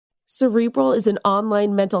Cerebral is an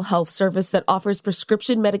online mental health service that offers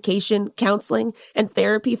prescription medication, counseling, and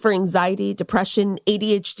therapy for anxiety, depression,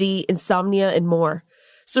 ADHD, insomnia, and more.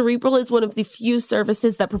 Cerebral is one of the few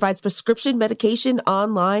services that provides prescription medication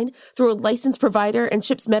online through a licensed provider and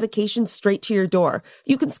ships medication straight to your door.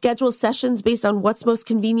 You can schedule sessions based on what's most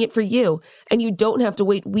convenient for you, and you don't have to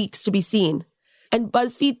wait weeks to be seen. And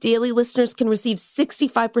BuzzFeed Daily listeners can receive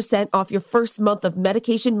 65% off your first month of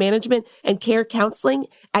medication management and care counseling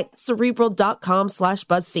at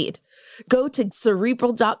Cerebral.com/BuzzFeed. Go to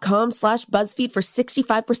Cerebral.com/BuzzFeed for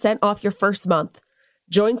 65% off your first month.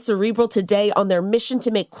 Join Cerebral today on their mission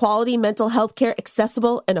to make quality mental health care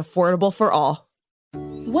accessible and affordable for all.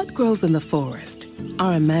 What grows in the forest?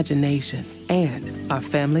 Our imagination and our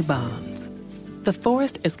family bonds. The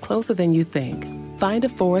forest is closer than you think. Find a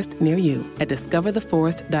forest near you at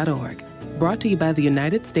discovertheforest.org. Brought to you by the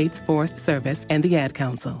United States Forest Service and the Ad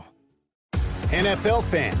Council. NFL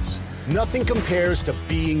fans, nothing compares to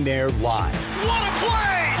being there live. What a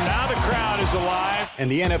play! Now the crowd is alive.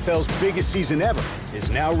 And the NFL's biggest season ever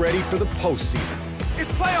is now ready for the postseason.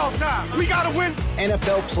 It's playoff time. We gotta win.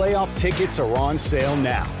 NFL playoff tickets are on sale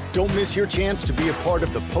now. Don't miss your chance to be a part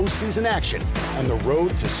of the postseason action on the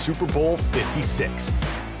road to Super Bowl 56.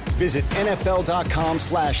 Visit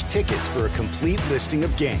NFL.com/tickets for a complete listing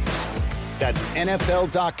of games. That's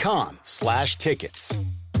NFL.com/tickets.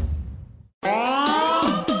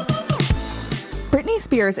 Britney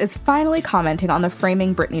Spears is finally commenting on the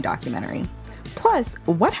Framing Britney documentary. Plus,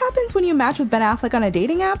 what happens when you match with Ben Affleck on a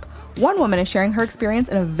dating app? One woman is sharing her experience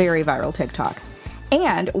in a very viral TikTok.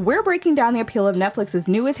 And we're breaking down the appeal of Netflix's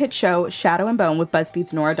newest hit show, Shadow and Bone, with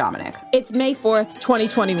BuzzFeed's Nora Dominic. It's May 4th,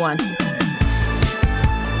 2021.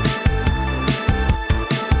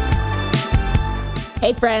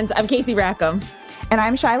 Hey friends, I'm Casey Rackham. And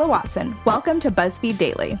I'm Shyla Watson. Welcome to BuzzFeed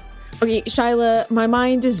Daily. Okay, Shyla, my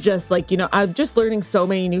mind is just like, I'm just learning so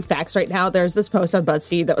many new facts right now. There's this post on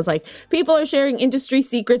BuzzFeed that was like, people are sharing industry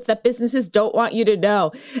secrets that businesses don't want you to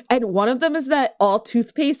know. And one of them is that all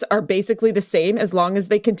toothpaste are basically the same as long as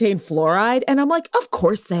they contain fluoride. And I'm like, of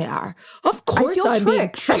course they are. Of course I'm being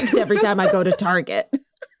tricked every time I go to Target.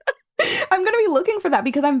 I'm going to be looking for that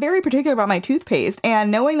because I'm very particular about my toothpaste, and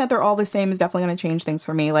knowing that they're all the same is definitely going to change things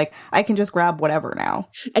for me. Like, I can just grab whatever now.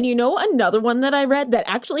 And another one that I read that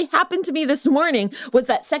actually happened to me this morning was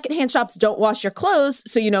that secondhand shops don't wash your clothes.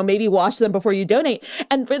 So, maybe wash them before you donate.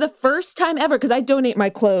 And for the first time ever, because I donate my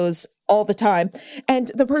clothes all the time, and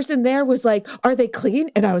the person there was like, are they clean?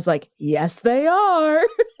 And I was like, yes, they are.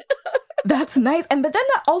 That's nice. But then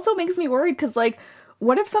that also makes me worried because, like,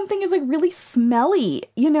 what if something is like really smelly,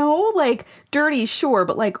 like dirty, sure,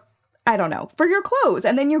 but like, I don't know, for your clothes.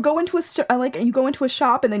 And then you go into a shop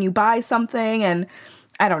and then you buy something and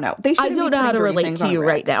I don't know. I don't know how to relate to you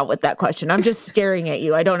right now with that question. I'm just staring at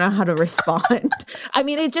you. I don't know how to respond. I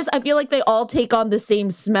mean, I feel like they all take on the same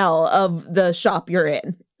smell of the shop you're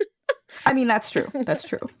in. I mean, that's true. That's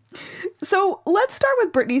true. So let's start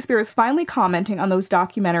with Britney Spears finally commenting on those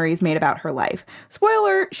documentaries made about her life.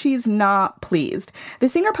 Spoiler, she's not pleased. The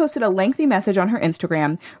singer posted a lengthy message on her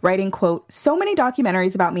Instagram, writing, quote, "So many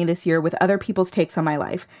documentaries about me this year with other people's takes on my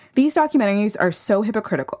life. These documentaries are so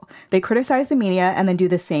hypocritical. They criticize the media and then do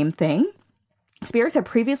the same thing." Spears had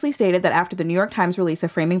previously stated that after the New York Times release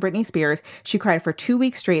of Framing Britney Spears, she cried for 2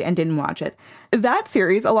 weeks straight and didn't watch it. That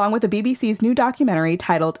series, along with the BBC's new documentary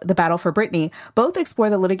titled The Battle for Britney, both explore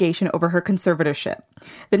the litigation over her conservatorship.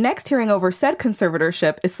 The next hearing over said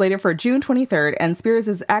conservatorship is slated for June 23rd, and Spears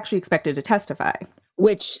is actually expected to testify.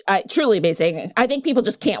 Which, truly amazing. I think people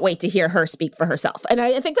just can't wait to hear her speak for herself. And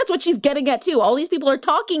I think that's what she's getting at, too. All these people are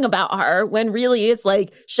talking about her when really it's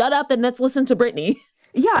like, shut up and let's listen to Britney.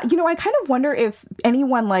 Yeah, I kind of wonder if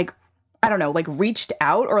anyone, reached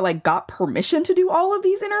out or, got permission to do all of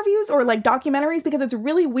these interviews or, documentaries, because it's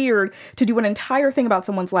really weird to do an entire thing about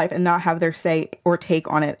someone's life and not have their say or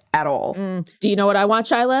take on it at all. Do you know what I want,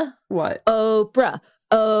 Shyla? What? Oprah.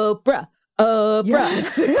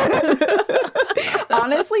 Yes.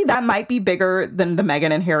 Honestly, that might be bigger than the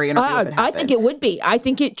Meghan and Harry interview. I think it would be. I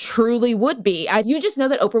think it truly would be. You just know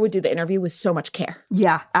that Oprah would do the interview with so much care.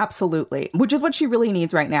 Yeah, absolutely. Which is what she really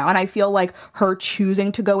needs right now. And I feel like her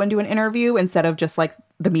choosing to go and do an interview instead of just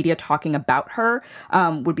the media talking about her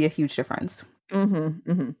would be a huge difference.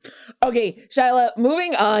 Okay, Shyla,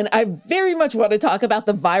 moving on. I very much want to talk about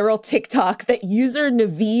the viral TikTok that user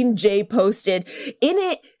Naveen J posted. In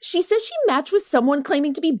it, she says she matched with someone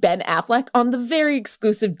claiming to be Ben Affleck on the very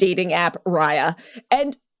exclusive dating app Raya.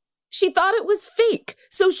 And she thought it was fake,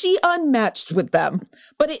 so she unmatched with them.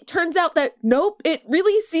 But it turns out that, nope, it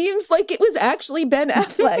really seems like it was actually Ben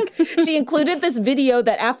Affleck. She included this video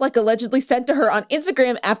that Affleck allegedly sent to her on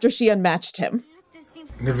Instagram after she unmatched him.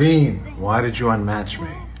 Naveen, why did you unmatch me?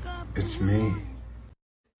 It's me.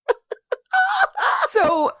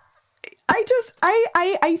 So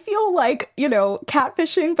I feel like,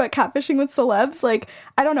 catfishing, but catfishing with celebs. Like,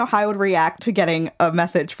 I don't know how I would react to getting a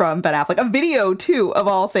message from Ben Affleck, a video too, of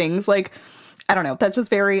all things. Like, I don't know. That's just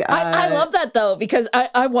very... I love that, though, because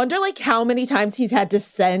I wonder, like, how many times he's had to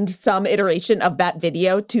send some iteration of that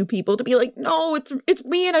video to people to be like, no, it's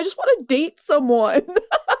me, and I just want to date someone.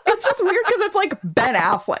 It's just weird because it's like Ben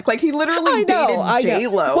Affleck. Like, he literally dated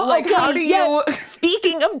J-Lo. Well, like, okay, how do you... Yeah.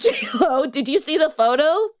 Speaking of J-Lo, did you see the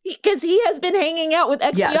photo? Because he has been hanging out with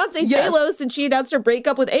ex-fiancée J-Lo since she announced her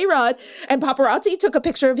breakup with A-Rod. And paparazzi took a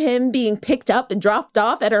picture of him being picked up and dropped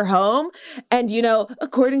off at her home. And,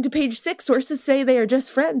 according to Page Six, sources say they are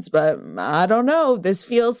just friends. But I don't know. This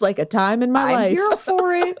feels like a time in my life. I'm here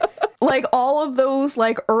for it. Like, all of those,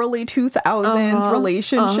 like, early 2000s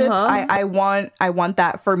relationships, I want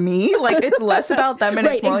that for me. Like, it's less about them and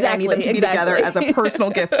it's more like I need them to be together as a personal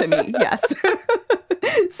gift to me. Yes.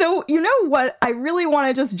 So, you know what I really want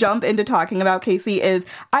to just jump into talking about, Casey, is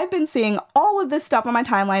I've been seeing all of this stuff on my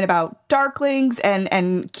timeline about darklings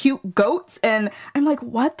and cute goats, and I'm like,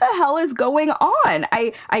 what the hell is going on?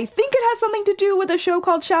 I think it has something to do with a show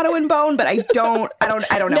called Shadow and Bone, but I don't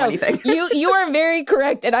know anything. You are very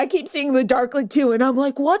correct, and I keep seeing the darkling too, and I'm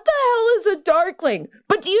like, what the hell is a darkling?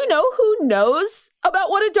 But do you know who knows about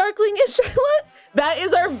what a darkling is, Charlotte? That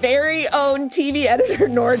is our very own TV editor,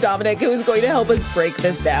 Nora Dominic, who is going to help us break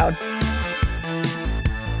this down.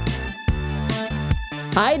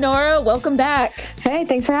 Hi, Nora. Welcome back. Hey,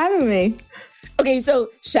 thanks for having me. Okay, so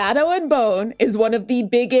Shadow and Bone is one of the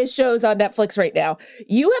biggest shows on Netflix right now.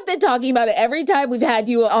 You have been talking about it every time we've had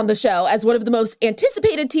you on the show as one of the most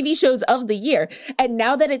anticipated TV shows of the year. And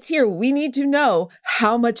now that it's here, we need to know,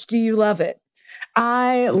 how much do you love it?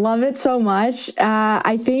 I love it so much.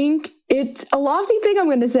 I think it's a lofty thing I'm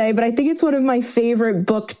going to say, but I think it's one of my favorite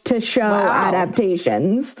book to show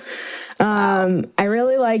adaptations. I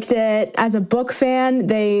really liked it. As a book fan,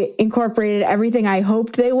 they incorporated everything I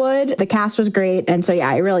hoped they would. The cast was great. And so, yeah,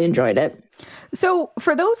 I really enjoyed it. So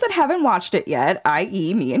for those that haven't watched it yet,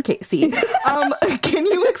 i.e. me and Casey, can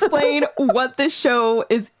you explain what this show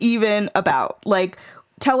is even about? Like,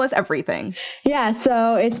 tell us everything. Yeah,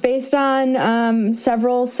 so it's based on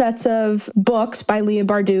several sets of books by Leigh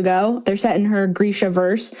Bardugo. They're set in her Grisha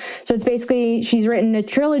verse. So it's basically, she's written a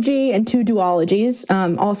trilogy and 2 duologies,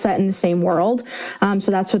 all set in the same world.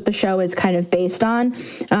 So that's what the show is kind of based on.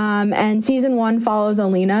 And season 1 follows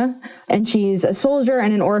Alina, and she's a soldier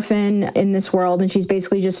and an orphan in this world, and she's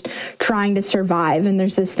basically just trying to survive. And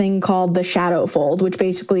there's this thing called the Shadow Fold, which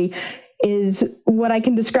basically is what I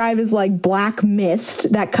can describe as like black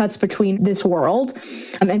mist that cuts between this world.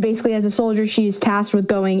 And basically as a soldier, she's tasked with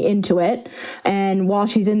going into it. And while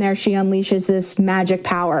she's in there, she unleashes this magic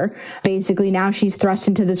power. Basically now she's thrust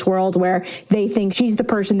into this world where they think she's the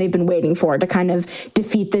person they've been waiting for to kind of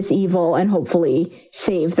defeat this evil and hopefully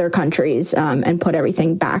save their countries and put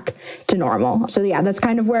everything back to normal. So yeah, that's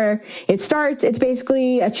kind of where it starts. It's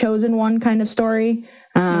basically a chosen one kind of story.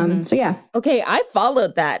 So yeah. Okay, I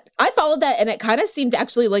followed that, and it kind of seemed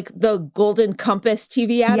actually like the Golden Compass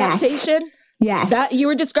TV adaptation. Yes. That you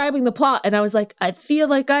were describing the plot, and I was like, I feel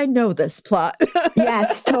like I know this plot.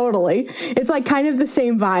 Yes, totally. It's like kind of the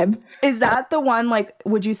same vibe. Is that the one, like,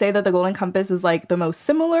 would you say that the Golden Compass is like the most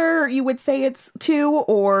similar you would say it's to?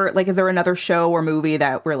 Or like, is there another show or movie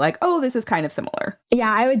that we're like, oh, this is kind of similar?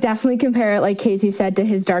 Yeah, I would definitely compare it, like Casey said, to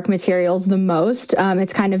his Dark Materials the most.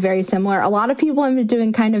 It's kind of very similar. A lot of people have been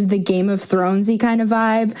doing kind of the Game of Thrones-y kind of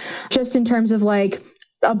vibe, just in terms of like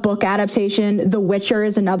a book adaptation. The Witcher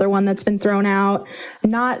is another one that's been thrown out.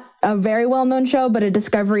 Not a very well-known show, but a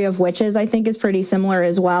discovery of witches, I think, is pretty similar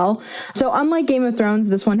as well. So unlike Game of Thrones,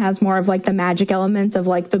 this one has more of like the magic elements of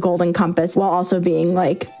like the Golden Compass, while also being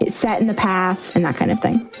like set in the past and that kind of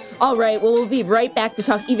thing. All right, well, we'll be right back to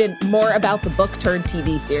talk even more about the book turned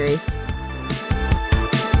TV series.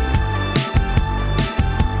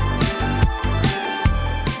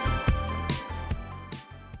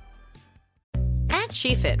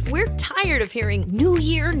 SheFit, we're tired of hearing new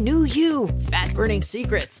year, new you, fat-burning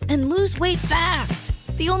secrets, and lose weight fast.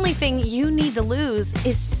 The only thing you need to lose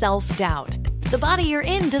is self-doubt. The body you're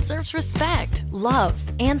in deserves respect, love,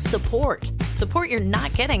 and support. Support you're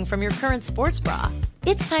not getting from your current sports bra.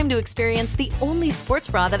 It's time to experience the only sports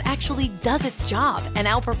bra that actually does its job and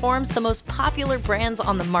outperforms the most popular brands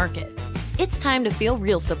on the market. It's time to feel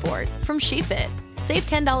real support from SheFit. Save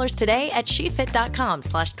 $10 today at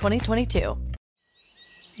shefit.com/2022.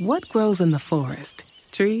 What grows in the forest?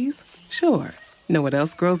 Trees? Sure. Know what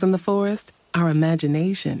else grows in the forest? Our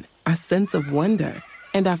imagination, our sense of wonder,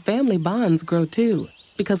 and our family bonds grow too.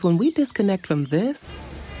 Because when we disconnect from this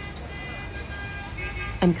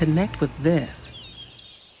and connect with this,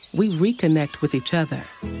 we reconnect with each other.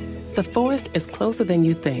 The forest is closer than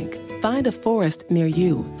you think. Find a forest near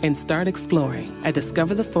you and start exploring at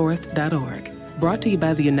discovertheforest.org. Brought to you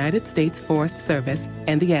by the United States Forest Service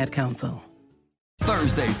and the Ad Council.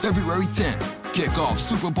 Thursday, February 10th. Kick off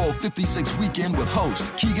Super Bowl 56 weekend with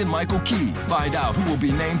host Keegan-Michael Key. Find out who will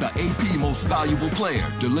be named the AP Most Valuable Player,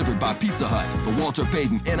 delivered by Pizza Hut. The Walter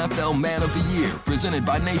Payton NFL Man of the Year, presented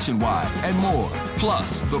by Nationwide, and more.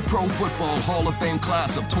 Plus, the Pro Football Hall of Fame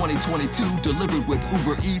class of 2022, delivered with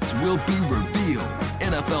Uber Eats, will be revealed.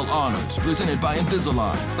 NFL Honors, presented by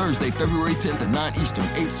Invisalign. Thursday, February 10th at 9 Eastern,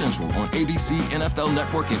 8 Central on ABC, NFL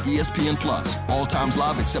Network, and ESPN+. All times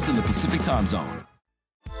live except in the Pacific Time Zone.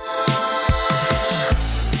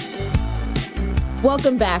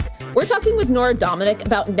 Welcome back. We're talking with Nora Dominic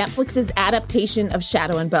about Netflix's adaptation of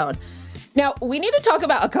Shadow and Bone. Now, we need to talk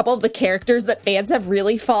about a couple of the characters that fans have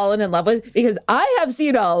really fallen in love with, because I have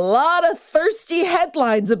seen a lot of thirsty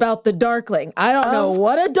headlines about the Darkling. I don't know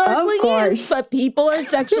what a Darkling is, but people are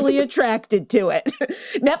sexually attracted to it.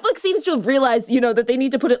 Netflix seems to have realized, that they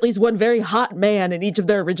need to put at least one very hot man in each of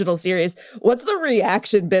their original series. What's the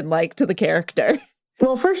reaction been like to the character?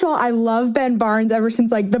 Well, first of all, I love Ben Barnes ever since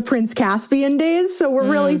the Prince Caspian days. So we're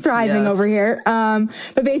really thriving over here.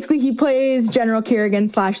 But basically he plays General Kerrigan /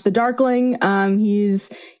 the Darkling. He's,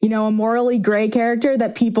 a morally gray character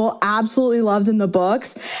that people absolutely loved in the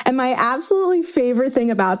books. And my absolutely favorite thing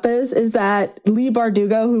about this is that Leigh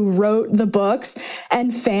Bardugo, who wrote the books,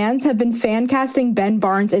 and fans have been fan casting Ben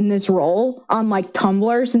Barnes in this role on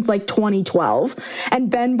Tumblr since 2012. And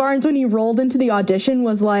Ben Barnes, when he rolled into the audition,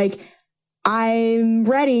 was like, I'm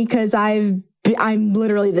ready because I'm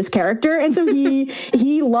literally this character. And so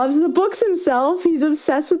he loves the books himself. He's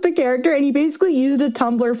obsessed with the character, and he basically used a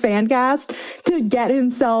Tumblr fan cast to get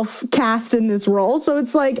himself cast in this role. So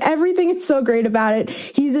it's everything is so great about it.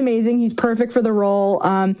 He's amazing. He's perfect for the role.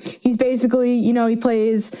 He's basically, he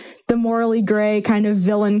plays the morally gray kind of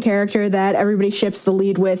villain character that everybody ships the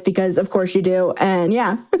lead with, because of course you do. And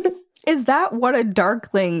yeah. Is that what a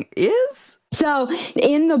Darkling is? So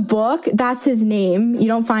in the book, that's his name. You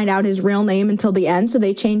don't find out his real name until the end. So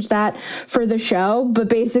they changed that for the show. But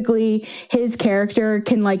basically, his character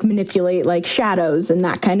can manipulate shadows and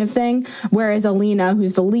that kind of thing. Whereas Alina,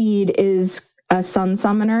 who's the lead, is a sun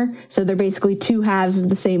summoner. So they're basically two halves of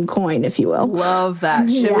the same coin, if you will. Love that.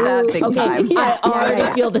 Ship that big time. I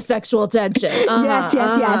already feel the sexual tension. Yes.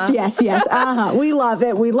 We love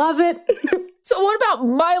it. We love it. So what about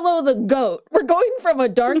Milo the goat? We're going from a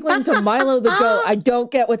Darkling to Milo the goat. I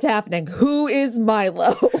don't get what's happening. Who is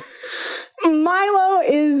Milo? Milo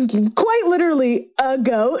is quite literally a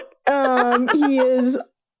goat. He is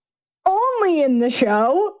only in the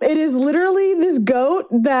show. It is literally this goat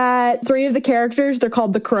that three of the characters, they're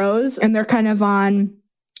called the Crows, and they're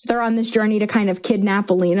on this journey to kind of kidnap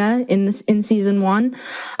Alina in season 1.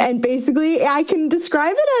 And basically, I can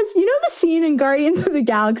describe it as, the scene in Guardians of the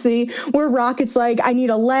Galaxy where Rocket's I need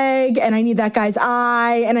a leg, and I need that guy's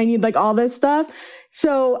eye, and I need all this stuff.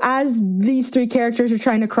 So as these three characters are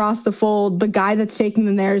trying to cross the fold, the guy that's taking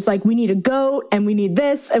them there is we need a goat, and we need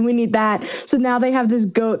this, and we need that. So now they have this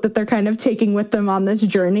goat that they're kind of taking with them on this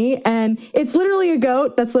journey. And it's literally a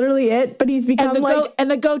goat. That's literally it. But he's become and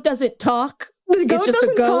the goat doesn't talk. The goat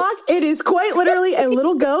doesn't talk. It is quite literally a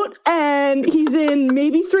little goat, and he's in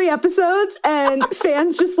maybe 3 episodes, and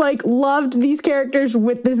fans just loved these characters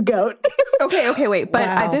with this goat. Okay, wait.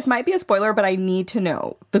 But this might be a spoiler, but I need to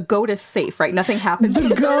know. The goat is safe, right? Nothing happens to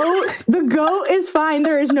the goat is fine.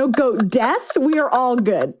 There is no goat death. We are all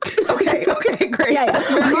good. Okay, great. Yeah.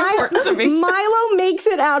 That's very important to me. Milo makes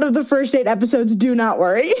it out of the first 8 episodes. Do not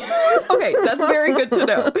worry. Okay, that's very good to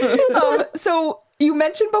know. So you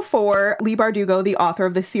mentioned before Leigh Bardugo, the author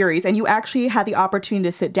of the series, and you actually had the opportunity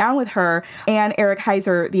to sit down with her and Eric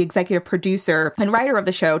Heiser, the executive producer and writer of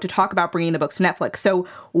the show, to talk about bringing the books to Netflix. So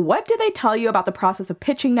what did they tell you about the process of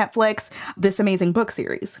pitching Netflix this amazing book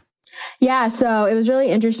series? Yeah, so it was really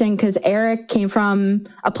interesting because Eric came from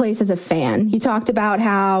a place as a fan. He talked about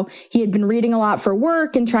how he had been reading a lot for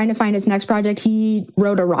work and trying to find his next project. He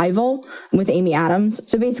wrote Arrival with Amy Adams.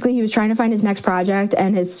 So basically he was trying to find his next project,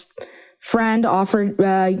 and his friend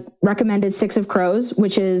recommended Six of Crows,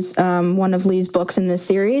 which is one of Lee's books in this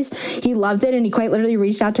series. He loved it, and he quite literally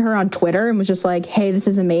reached out to her on Twitter and was just like, hey, this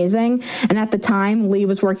is amazing. And at the time, Lee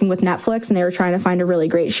was working with Netflix, and they were trying to find a really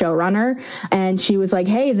great showrunner. And she was like,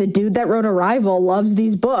 hey, the dude that wrote Arrival loves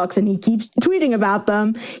these books, and he keeps tweeting about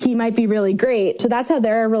them. He might be really great. So that's how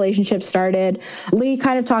their relationship started. Lee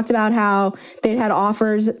kind of talked about how they'd had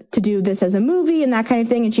offers to do this as a movie and that kind of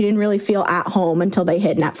thing, and she didn't really feel at home until they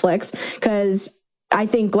hit Netflix. Because I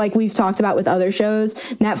think, like we've talked about with other shows,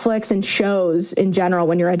 Netflix and shows in general,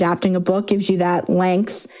 when you're adapting a book, gives you that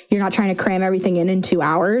length. You're not trying to cram everything in 2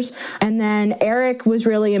 hours. And then Eric was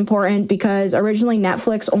really important because originally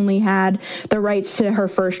Netflix only had the rights to her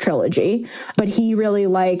first trilogy, but he really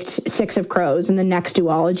liked Six of Crows and the next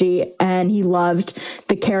duology, and he loved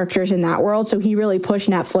the characters in that world. So he really pushed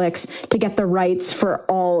Netflix to get the rights for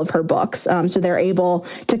all of her books. So they're able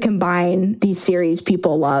to combine these series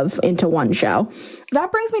people love into one show. That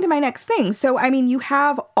brings me to my next thing. So, I mean, you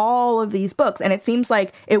have all of these books, and it seems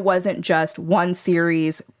like it wasn't just one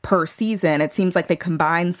series per season. It seems like they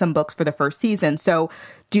combined some books for the first season. So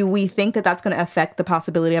do we think that that's going to affect the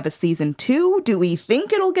possibility of a season 2? Do we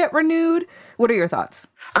think it'll get renewed? What are your thoughts?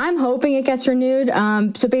 I'm hoping it gets renewed.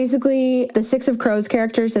 So basically, the Six of Crows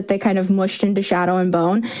characters that they kind of mushed into Shadow and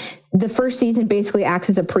Bone, the first season basically acts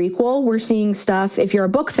as a prequel. We're seeing stuff, if you're a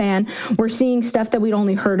book fan, we're seeing stuff that we'd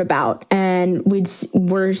only heard about, and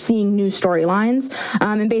we're seeing new storylines.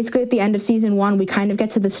 And basically at the end of season 1, we kind of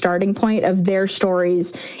get to the starting point of their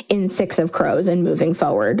stories in Six of Crows and moving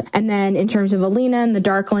forward. And then in terms of Alina and the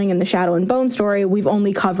Darkling and the Shadow and Bone story, we've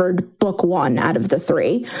only covered book 1 out of the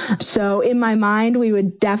 3. So in my mind, we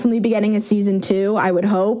would definitely be getting a season 2, I would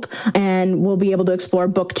hope, and we'll be able to explore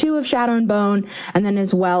book 2 of Shadow and Bone, and then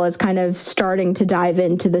as well as kind of starting to dive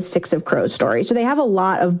into the Six of Crows story. So they have a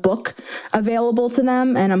lot of book available to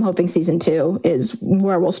them, and I'm hoping season 2 is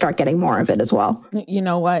where we'll start getting more of it as well. You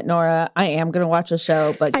know what, Nora? I am going to watch a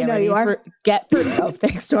show, but I know you are.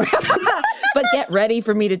 Thanks, Nora. But get ready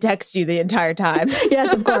for me to text you the entire time.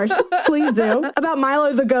 Yes, of course. Please do. About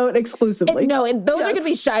Milo the goat exclusively. And those are going to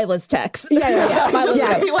be Shyla's texts. Yeah. Milo the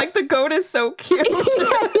goat. Be like, the goat is so cute.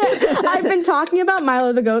 I've been talking about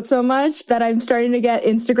Milo the goat so much that I'm starting to get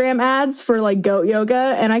Instagram ads for like goat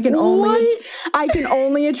yoga, and I can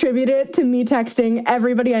only attribute it to me texting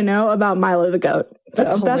everybody I know about Milo the goat. So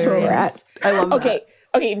that's where we're at. I love that.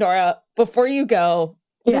 Okay, Nora, before you go,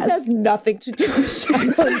 yes. This has nothing to do with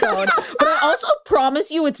Shadow and Bone, but I also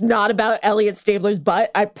promise you it's not about Elliot Stabler's butt.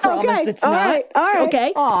 I promise it's not. All right.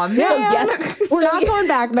 Okay? Aw, man. So we're not going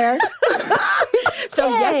back there. So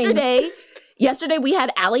yesterday we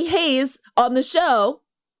had Allie Hayes on the show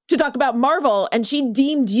to talk about Marvel, and she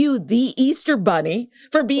deemed you the Easter Bunny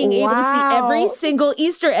for being able to see every single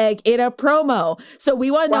Easter egg in a promo. So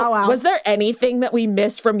we want to know, was there anything that we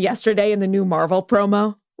missed from yesterday in the new Marvel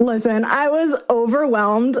promo? Listen, I was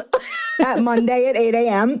overwhelmed at Monday at 8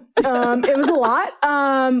 a.m. It was a lot.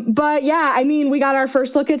 But yeah, I mean, we got our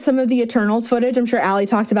first look at some of the Eternals footage. I'm sure Allie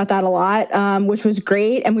talked about that a lot, which was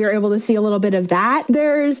great. And we were able to see a little bit of that.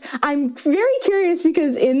 I'm very curious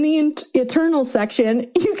because in the Eternals section,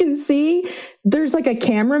 you can see there's like a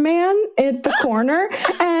cameraman at the corner.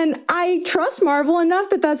 And I trust Marvel enough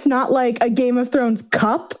that that's not like a Game of Thrones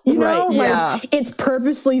cup, you know? Right, yeah. Like, it's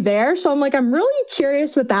purposely there. So I'm like, I'm really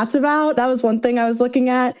curious what that's about. That was one thing I was looking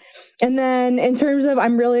at. And then in terms of,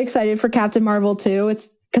 I'm really excited for Captain Marvel too. It's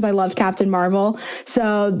because I loved Captain Marvel.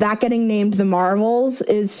 So that getting named the Marvels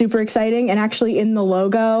is super exciting. And actually in the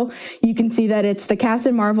logo, you can see that it's the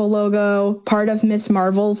Captain Marvel logo, part of Miss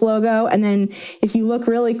Marvel's logo. And then if you look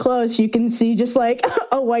really close, you can see just like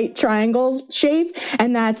a white triangle shape.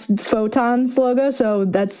 And that's Photon's logo. So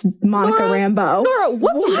that's Monica Rambeau. Nora,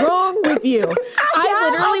 what's wrong with you? When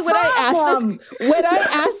I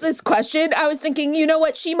asked this question, I was thinking, you know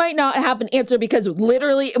what? She might not have an answer because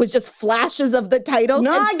literally it was just flashes of the titles.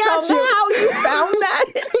 No, and somehow you found that.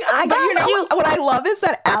 What I love is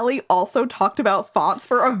that Allie also talked about fonts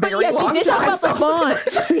for a very long time. She did talk about the font.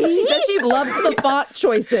 She said she loved the font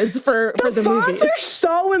choices for the movies. They're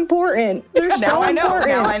so important. Now I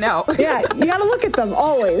know. Yeah, you got to look at them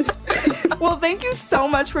always. Well, thank you so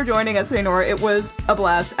much for joining us today, Nora. It was a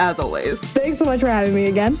blast as always. Thanks so much for having me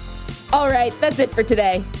again. All right, that's it for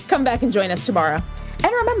today. Come back and join us tomorrow.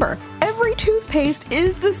 And remember, every toothpaste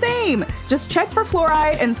is the same. Just check for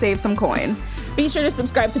fluoride and save some coin. Be sure to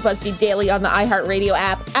subscribe to BuzzFeed Daily on the iHeartRadio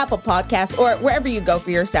app, Apple Podcasts, or wherever you go for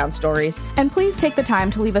your sound stories. And please take the time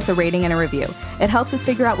to leave us a rating and a review. It helps us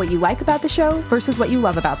figure out what you like about the show versus what you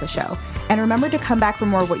love about the show. And remember to come back for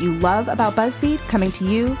more of what you love about BuzzFeed coming to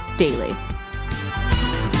you daily.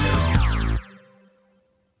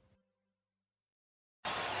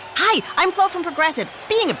 Hi, I'm Flo from Progressive.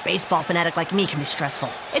 Being a baseball fanatic like me can be stressful.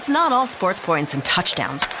 It's not all sports points and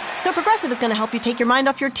touchdowns. So Progressive is going to help you take your mind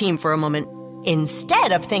off your team for a moment.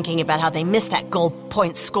 Instead of thinking about how they missed that goal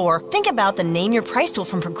point score, think about the Name Your Price tool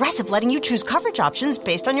from Progressive, letting you choose coverage options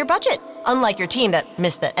based on your budget. Unlike your team that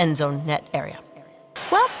missed the end zone net area.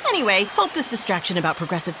 Well, anyway, hope this distraction about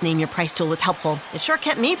Progressive's Name Your Price tool was helpful. It sure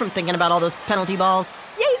kept me from thinking about all those penalty balls.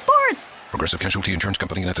 Yay, sports! Progressive Casualty Insurance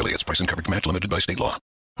Company and affiliates. Price and coverage match limited by state law.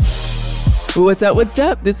 What's up? What's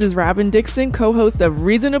up? This is Robin Dixon, co-host of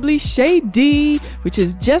Reasonably Shady, which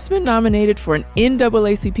has just been nominated for an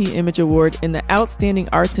NAACP Image Award in the Outstanding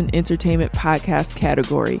Arts and Entertainment Podcast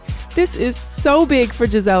category. This is so big for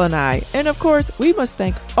Giselle and I, and of course, we must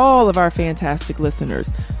thank all of our fantastic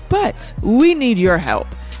listeners. But we need your help.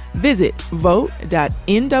 Visit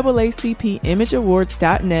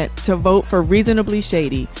vote.naacpimageawards.net to vote for Reasonably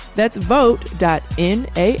Shady. That's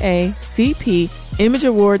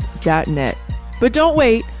vote.naacpimageawards.net. But don't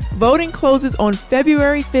wait. Voting closes on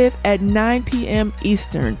February 5th at 9 p.m.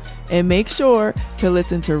 Eastern. And make sure to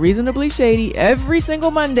listen to Reasonably Shady every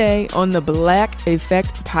single Monday on the Black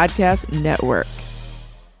Effect Podcast Network.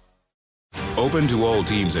 Open to all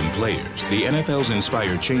teams and players, the NFL's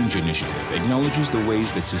Inspire Change initiative acknowledges the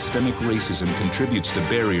ways that systemic racism contributes to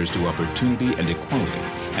barriers to opportunity and equality,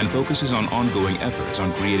 and focuses on ongoing efforts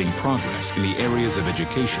on creating progress in the areas of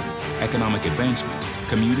education, economic advancement,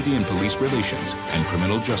 community and police relations, and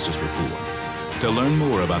criminal justice reform. To learn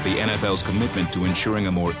more about the NFL's commitment to ensuring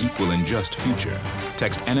a more equal and just future,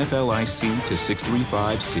 text NFLIC to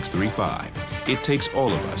 635-635. It takes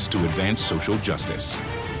all of us to advance social justice.